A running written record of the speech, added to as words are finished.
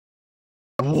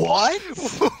What?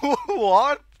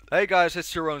 What? Hey guys,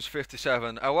 it's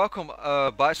Jeroens57 and welcome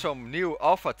by some new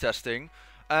alpha testing.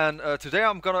 And today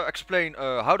I'm gonna explain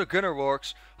how the gunner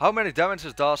works, how many damage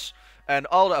it does, and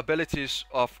all the abilities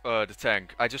of the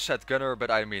tank. I just said gunner, but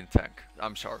I mean tank.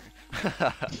 I'm sorry.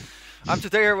 I'm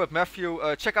today here with Matthew.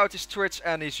 Check out his Twitch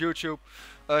and his YouTube.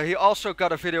 He also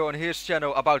got a video on his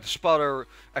channel about the spotter,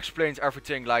 explains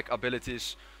everything like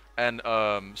abilities and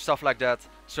stuff like that.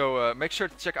 So make sure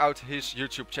to check out his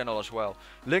YouTube channel as well.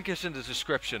 Link is in the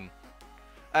description.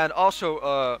 And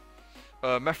also,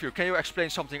 Matthew, can you explain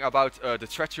something about the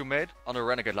thread you made on the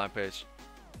Renegade line page?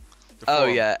 Oh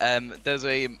yeah, there's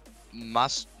a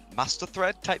master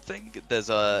thread type thing. There's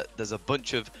a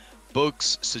bunch of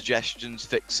bugs, suggestions,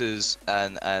 fixes,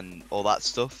 and all that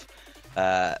stuff,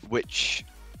 which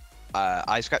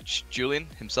iScratch Julian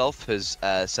himself has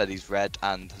said he's read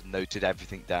and noted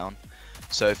everything down.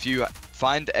 So if you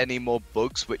find any more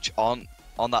bugs which aren't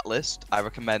on that list, I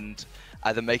recommend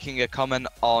either making a comment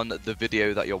on the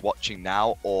video that you're watching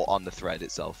now or on the thread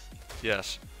itself.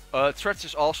 Yes. Threads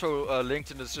is also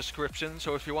linked in the description,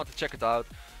 so if you want to check it out,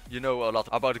 you know a lot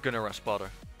about the gunner and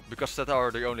spotter, because that are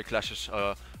the only classes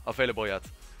available yet.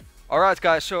 Alright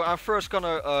guys, so I'm first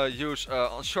gonna use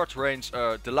on short range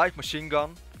the light machine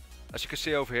gun. As you can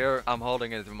see over here, I'm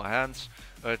holding it in my hands.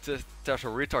 There's a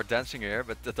retard dancing here,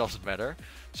 but that doesn't matter.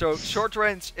 So short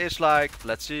range is like,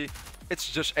 let's see,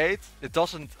 it's just 8. It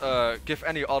doesn't give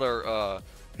any other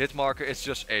hit marker, it's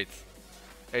just 8.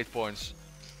 8 points.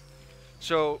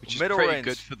 So Which is middle pretty range.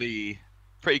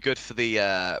 Pretty good for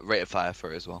the rate of fire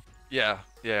for it as well. Yeah,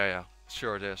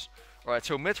 sure it is. Alright,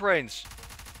 so mid range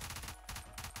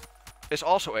is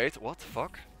also 8. What the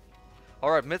fuck?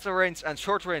 Alright, mid range and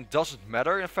short range doesn't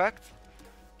matter in fact.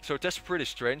 So that's pretty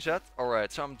strange that.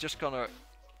 Alright, so I'm just gonna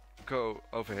go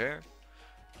over here.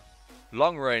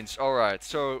 Long range, alright.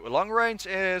 So long range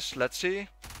is, let's see,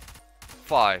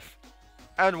 5.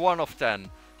 And 1 of 10.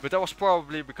 But that was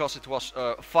probably because it was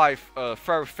 5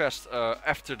 very fast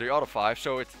after the other 5.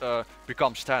 So it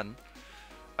becomes 10.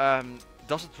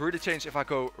 Doesn't really change if I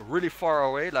go really far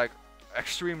away, like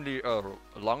extremely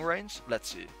long range. Let's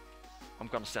see. I'm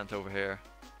gonna stand over here.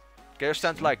 Can you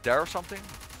stand like there or something?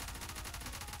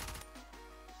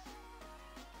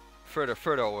 Further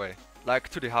away. Like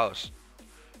to the house.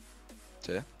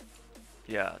 So,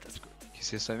 Yeah, that's good. can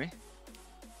you see me?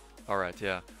 Alright,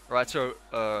 yeah. Alright, so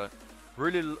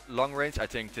really long range, I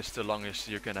think this is the longest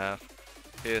you can have.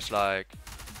 Is like...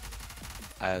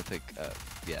 I think,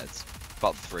 yeah, it's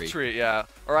about 3. 3, yeah.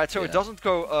 Alright, so Yeah. it doesn't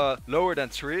go lower than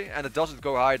 3 and it doesn't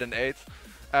go higher than 8.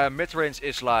 Mid range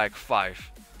is like 5.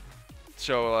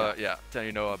 So yeah, then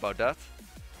you know about that.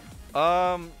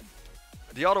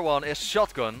 The other one is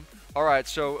shotgun. Alright,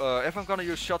 so if I'm gonna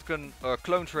use shotgun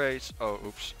clone trace... Oh,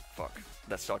 oops, fuck.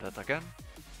 Let's start that again.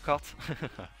 Cut.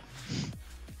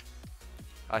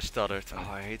 I stuttered.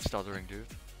 Oh, I hate stuttering, dude.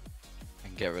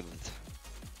 And get rid of it.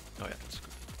 Oh yeah, that's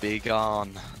good. Be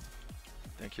gone.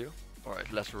 Thank you.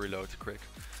 Alright, let's reload quick.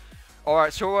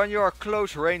 Alright, so when you are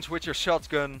close range with your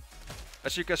shotgun,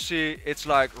 as you can see, it's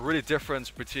like really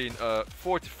different between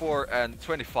 44 and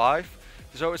 25.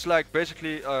 So it's like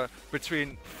basically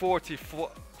between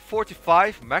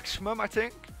 45 maximum, I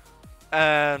think.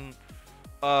 And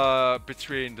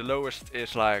between the lowest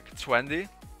is like 20.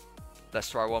 Let's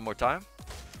try one more time.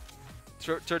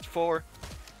 34,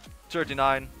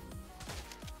 39,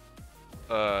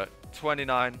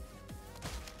 29,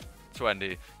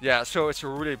 20. Yeah, so it's a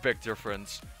really big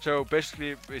difference. So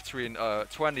basically between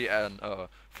 20 and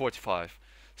 45.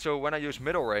 So when I use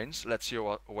middle range, let's see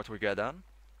what we get then.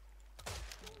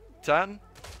 10,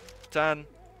 10,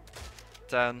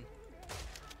 10,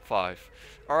 5.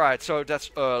 Alright, so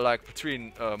that's like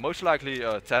between most likely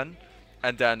 10,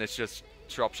 and then it just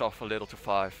drops off a little to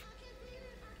 5.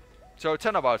 So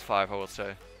 10 about 5, I would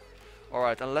say.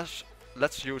 Alright, and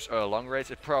let's use long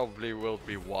range. It probably will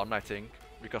be 1, I think,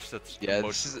 because that's Yeah,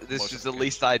 most, this is the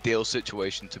least ideal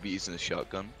situation to be using a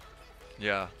shotgun.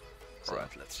 Yeah. So.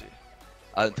 Alright, let's see.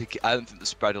 I don't think the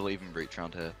spread will even reach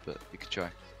around here, but you could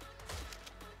try.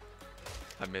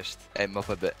 I missed. Aim up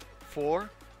a bit. 4.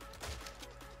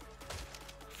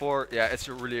 4, yeah, it's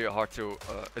really hard to...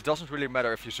 it doesn't really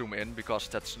matter if you zoom in, because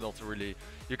that's not really...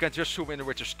 You can just zoom in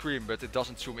with your screen, but it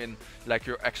doesn't zoom in like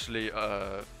you're actually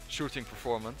shooting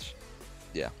performance.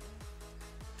 Yeah.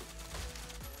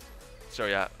 So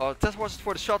yeah, that was it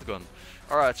for the shotgun.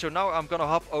 Alright, so now I'm gonna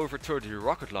hop over to the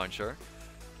rocket launcher.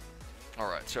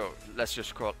 Alright, so let's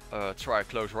just try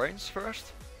close range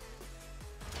first.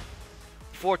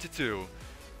 42.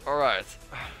 Alright,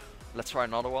 let's try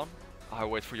another one. I'll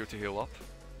wait for you to heal up.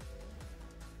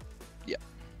 Yeah.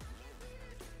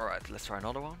 Alright, let's try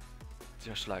another one.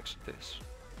 Just like this.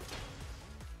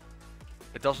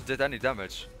 It doesn't did any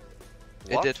damage.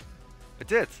 What? It did. It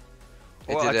did?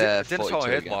 It well, did, I didn't saw a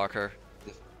hit again. marker.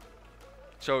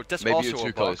 So that's Maybe also you're too a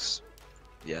bug. close.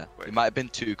 Yeah, you might have been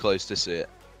too close to see it.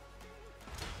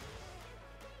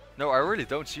 No, I really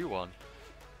don't see one.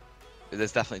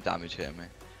 There's definitely damage here, mate.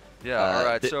 Yeah,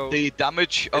 alright, so... The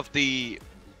damage of the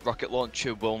rocket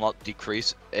launcher will not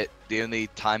decrease. The only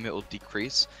time it will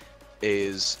decrease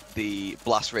is the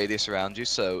blast radius around you.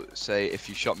 So, say if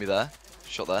you shot me there,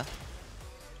 shot there.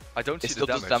 I don't see the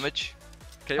damage. It still does damage.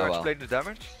 Can you explain the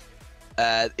damage?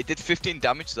 It did 15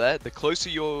 damage there. The closer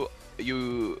your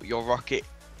rocket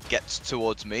gets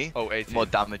towards me, the more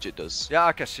damage it does. Yeah,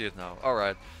 I can see it now.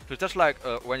 Alright. So that's like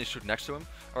when you shoot next to him.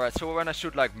 Alright, so when I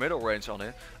shoot like middle range on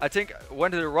it, I think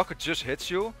when the rocket just hits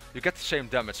you, you get the same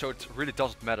damage, so it really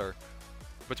doesn't matter.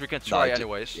 But we can try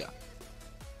anyways. Yeah.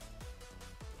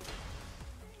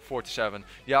 47.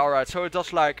 Yeah, alright, so it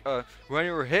does like, when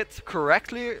you're hit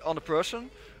correctly on the person,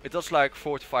 it does like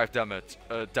 45 damage.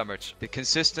 The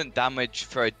consistent damage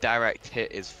for a direct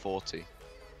hit is 40.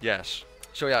 Yes.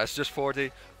 So yeah, it's just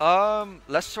 40.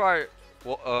 Let's try,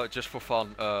 well, just for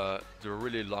fun, the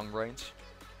really long range.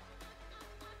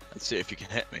 Let's see if you can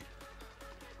hit me.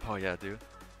 Oh yeah, dude.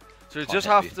 So you just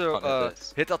have to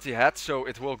hit at the head, so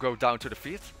it will go down to the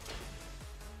feet.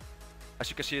 As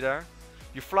you can see there.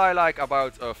 You fly like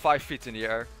about 5 feet in the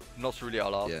air, not really a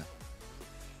lot. Yeah. You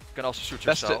can also shoot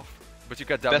yourself, but you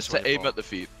get damage. Best to aim at the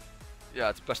feet. Yeah,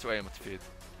 it's best to aim at the feet.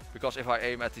 Because if I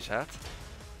aim at his head...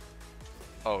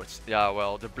 Oh, it's... Yeah,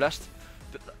 well, the blast...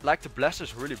 the blast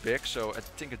is really big, so I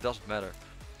think it doesn't matter.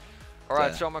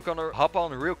 Alright, so I'm gonna hop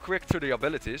on real quick to the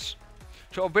abilities.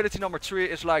 So ability number 3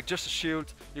 is like just a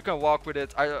shield. You can walk with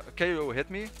it. Can you hit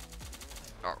me?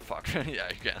 Oh fuck, yeah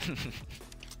you can.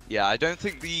 Yeah, I don't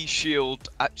think the shield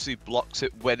actually blocks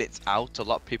it when it's out. A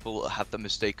lot of people have the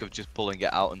mistake of just pulling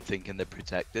it out and thinking they're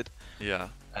protected. Yeah.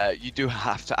 You do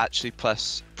have to actually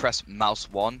press mouse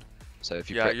 1. So if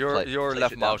you your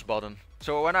left mouse button.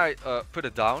 So when I put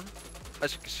it down,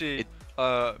 as you can see,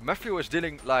 Matthew is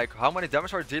dealing like, how many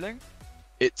damage are you dealing?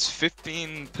 It's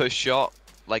 15 per shot,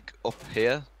 like up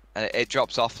here, and it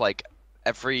drops off like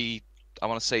every, I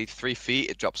want to say 3 feet,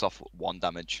 it drops off 1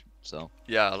 damage. So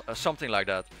yeah, something like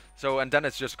that. So and then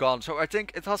it's just gone. So I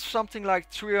think it has something like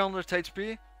 300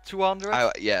 HP,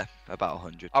 200. Yeah, about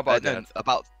 100. About that.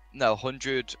 No,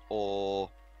 100 or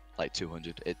like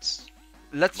 200. It's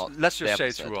let's just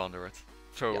say 200.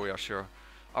 So we are sure.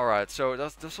 All right, so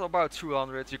that's about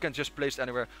 200. You can just place it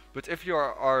anywhere. But if you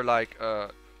are like,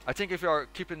 I think if you are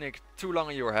keeping it too long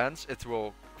in your hands, it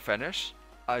will vanish.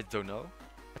 I don't know.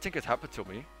 I think it happened to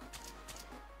me.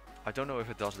 I don't know if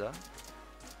it does that.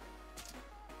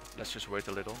 Let's just wait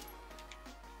a little.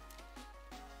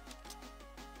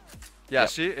 Yeah,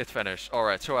 see, it vanished.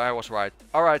 Alright, so I was right.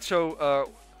 Alright, so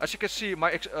as you can see,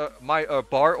 my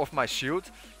bar of my shield,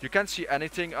 you can't see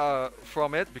anything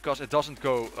from it because it doesn't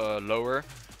go lower.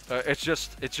 It's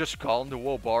just gone. The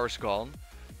whole bar is gone.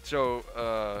 So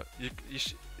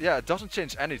yeah, it doesn't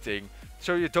change anything.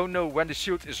 So you don't know when the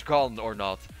shield is gone or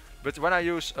not. But when I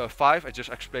use 5, I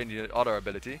just explained the other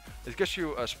ability. It gives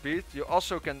you speed. You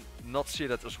also can not see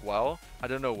that as well. I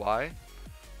don't know why.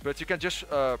 But you can just,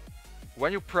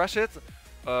 when you press it,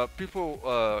 people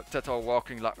that are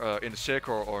walking in a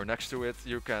circle or next to it,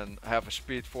 you can have a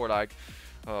speed for like,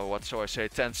 what shall I say,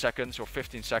 10 seconds or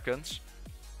 15 seconds.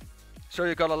 So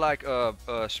you got like a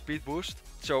speed boost.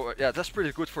 So yeah, that's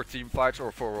pretty good for team fights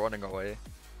or for running away.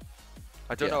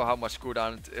 I don't know how much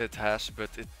cooldown it has, but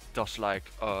it does like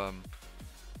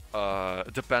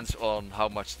depends on how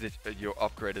much you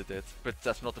upgraded it, but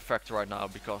that's not the fact right now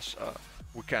because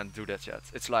we can't do that yet.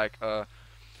 It's like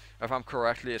if I'm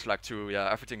correctly, it's like 2.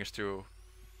 Yeah, everything is 2.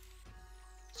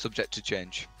 Subject to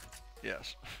change.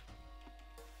 Yes.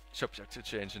 Subject to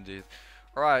change indeed.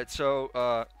 Alright,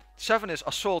 so 7 is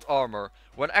assault armor.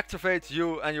 When activated,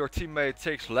 you and your teammate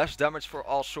takes less damage for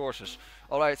all sources.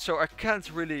 Alright, so I can't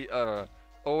really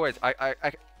oh wait, I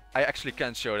actually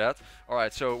can show that.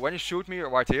 Alright, so when you shoot me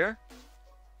right here,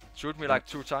 shoot me like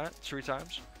 3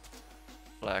 times.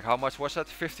 Like how much was that?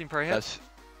 15 per hit?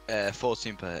 That's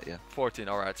 14 per hit, yeah. 14,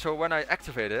 alright. So when I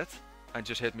activate it, and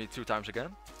just hit me 2 times again.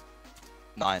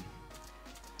 9.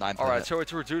 9 per Alright, hit. so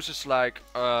it reduces like,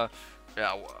 yeah,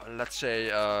 let's say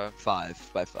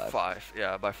 5 by 5. 5,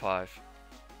 yeah, by 5.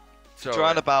 So it's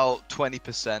around about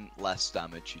 20% less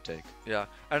damage you take. Yeah,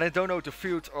 and I don't know the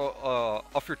field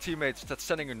of your teammates that's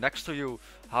standing next to you,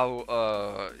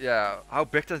 how yeah, how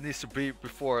big that needs to be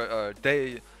before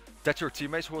that your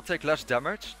teammates will take less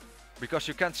damage, because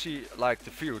you can't see like the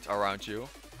field around you.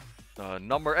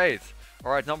 Number 8.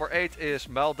 Alright, number 8 is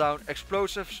meltdown.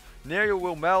 Explosives near you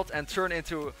will melt and turn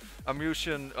into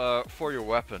ammunition for your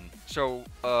weapon. So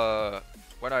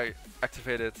when I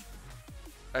activate it,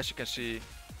 as you can see,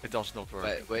 it does not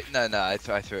work. Wait, no, I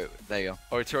threw it. There you go.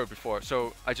 Oh, you threw it before,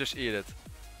 so I just eat it.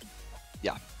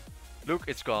 Yeah. Look,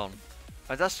 it's gone.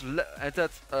 And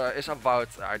that is about,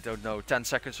 I don't know, 10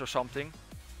 seconds or something.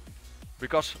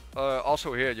 Because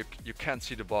also here you can't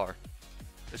see the bar.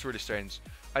 It's really strange.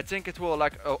 I think it will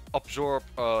like absorb,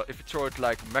 if you throw it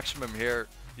like maximum here,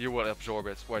 you will absorb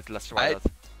it. Wait, let's try that.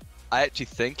 I actually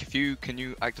think can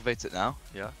you activate it now?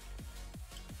 Yeah.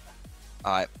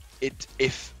 Alright.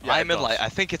 I'm in like, I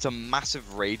think it's a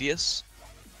massive radius.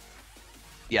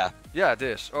 Yeah. Yeah, it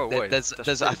is. Oh wait.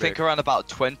 There's I think around about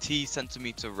 20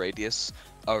 centimeter radius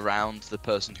around the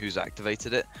person who's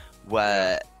activated it,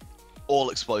 where all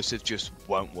explosives just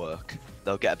won't work.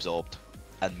 They'll get absorbed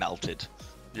and melted.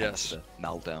 Yes.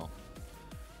 Meltdown.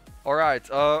 Alright,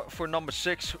 for number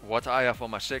 6, what I have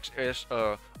on my 6 is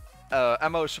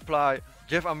ammo supply.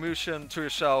 Give ammunition to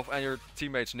yourself and your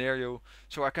teammates near you.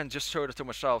 So I can just throw it to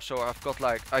myself. So I've got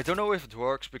like, I don't know if it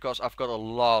works because I've got a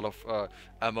lot of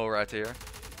ammo right here.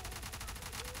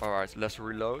 Alright, let's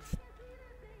reload.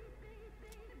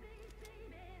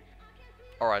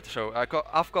 Alright, so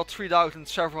I've got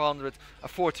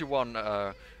 3,741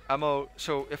 ammo.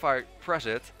 So if I press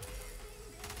it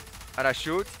and I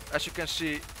shoot, as you can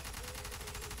see,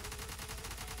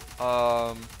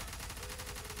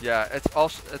 yeah,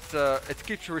 it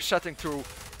keeps resetting to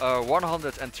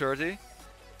 130.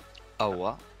 Oh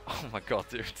what? Oh my god,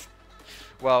 dude.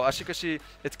 Well, as you can see,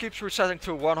 it keeps resetting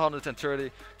to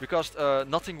 130 because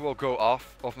nothing will go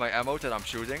off of my ammo that I'm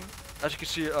shooting. As you can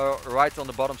see right on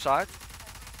the bottom side,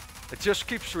 it just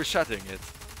keeps resetting it.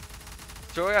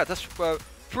 So yeah, that's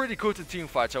pretty good in team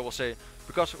fights, I will say.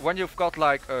 Because when you've got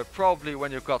like, probably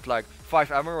when you've got like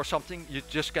 5 ammo or something, you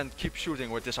just can keep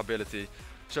shooting with this ability.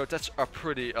 So that's a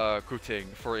pretty good thing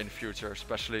for in the future,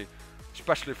 especially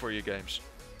for e-games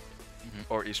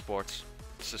or esports.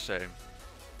 It's the same.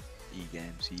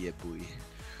 E-games, yeah boy.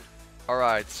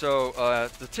 Alright, so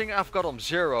the thing I've got on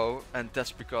 0, and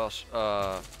that's because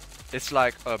it's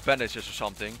like bandages or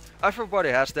something. Everybody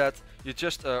has that. You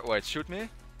just wait, shoot me.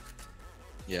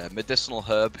 Yeah, medicinal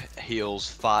herb heals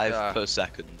 5 per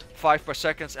second. 5 per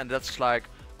second, and that's like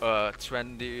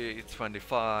 20,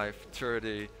 25,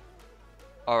 30.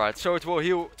 Alright, so it will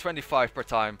heal 25 per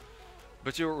time.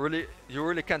 But you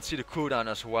really can't see the cooldown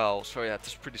as well, so yeah,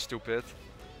 that's pretty stupid.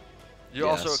 You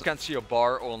also can't see a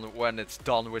bar on when it's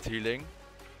done with healing,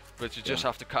 but you just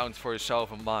have to count for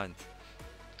yourself in mind.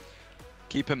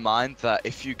 Keep in mind that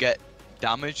if you get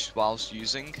damaged whilst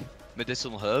using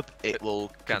medicinal herb, it will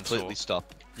completely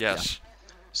stop. Yes. Yeah.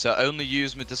 So only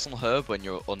use medicinal herb when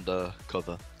you're under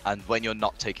cover and when you're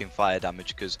not taking fire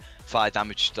damage, because fire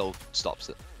damage still stops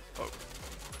it. Oh.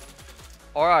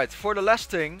 Alright, for the last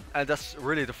thing, and that's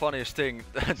really the funniest thing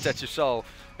that you saw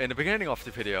in the beginning of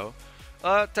the video,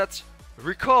 that's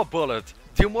recoil bullet.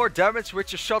 Deal more damage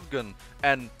with your shotgun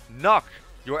and knock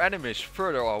your enemies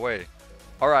further away.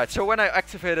 Alright, so when I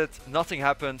activate it, nothing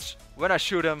happens. When I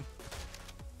shoot him,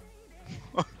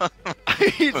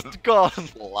 he's gone.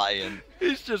 Lion.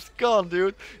 He's just gone,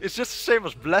 dude. It's just the same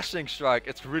as Blessing Strike.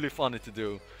 It's really funny to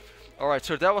do. Alright,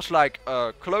 so that was like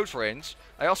close range.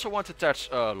 I also want to touch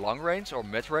long range or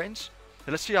mid range.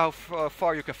 And let's see how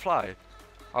far you can fly.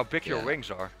 How big your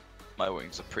wings are. My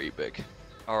wings are pretty big.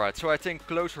 Alright, so I think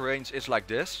close range is like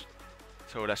this.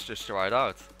 So let's just try it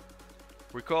out.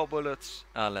 Recoil bullets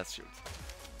and let's shoot.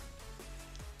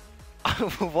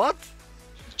 What?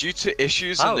 Due to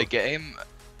issues in the game,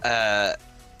 and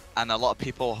a lot of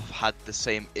people have had the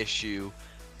same issue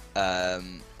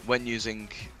when using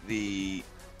the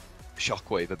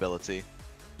shockwave ability.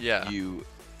 Yeah.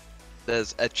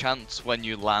 There's a chance when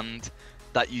you land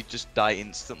that you just die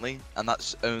instantly, and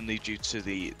that's only due to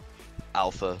the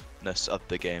alpha-ness of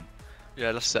the game.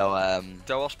 Yeah, so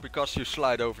that was because you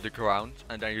slide over the ground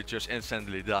and then you just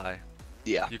instantly die.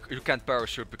 Yeah. You can't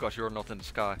parachute because you're not in the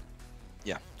sky.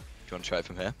 Yeah. Do you want to try it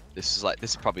from here? This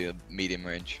is probably a medium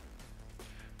range.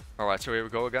 Alright, so here we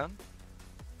go again.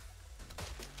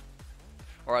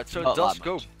 Alright, so Not it does that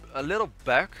go much. a little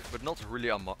back, but not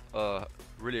really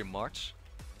really much.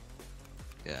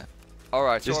 Yeah.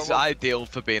 Alright, so this is ideal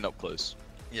for being up close.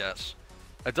 Yes.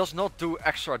 It does not do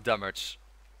extra damage.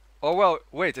 Oh well,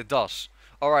 wait, it does.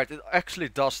 Alright, it actually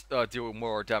does deal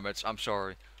more damage, I'm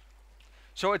sorry.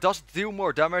 So it does deal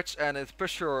more damage and it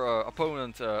pushes your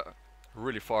opponent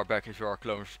really far back if you are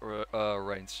close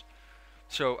range.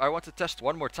 So I want to test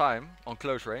one more time on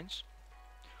close range.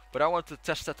 But I want to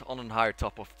test that on a higher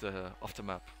top of the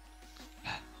map.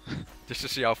 just to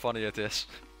see how funny it is.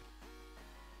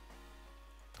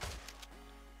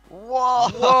 Whoa!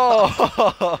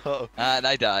 Whoa! And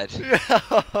I died.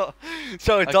 Yeah.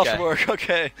 So it does Okay. work.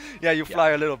 Okay. Yeah, you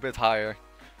fly a little bit higher.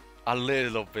 A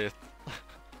little bit.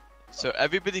 So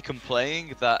everybody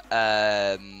complaining that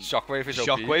Shockwave is OP.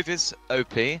 Shockwave is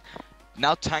OP.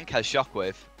 Now Tank has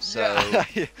Shockwave, so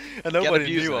yeah. And nobody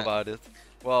knew it. about it.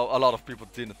 Well, a lot of people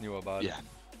didn't knew about it. Yeah.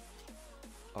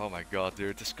 Oh my god,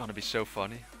 dude, this is gonna be so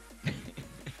funny.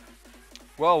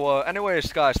 Well,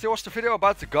 anyways, guys, that was the video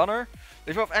about the gunner.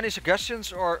 If you have any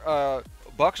suggestions or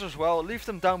bugs as well, leave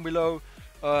them down below.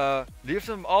 Leave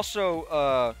them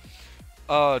also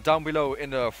down below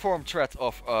in the forum thread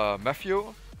of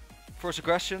Matthew for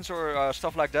suggestions or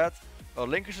stuff like that.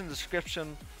 Link is in the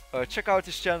description. Check out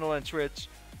his channel and Twitch.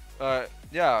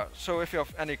 Yeah, so if you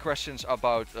have any questions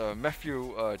about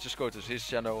Matthew, just go to his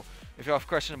channel. If you have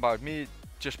questions about me,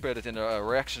 just put it in the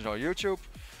reactions on YouTube.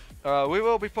 We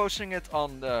will be posting it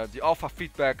on the alpha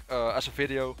feedback as a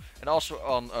video, and also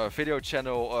on video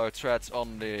channel threads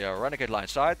on the Renegade line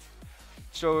site.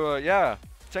 So yeah,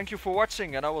 thank you for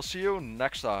watching, and I will see you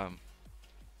next time.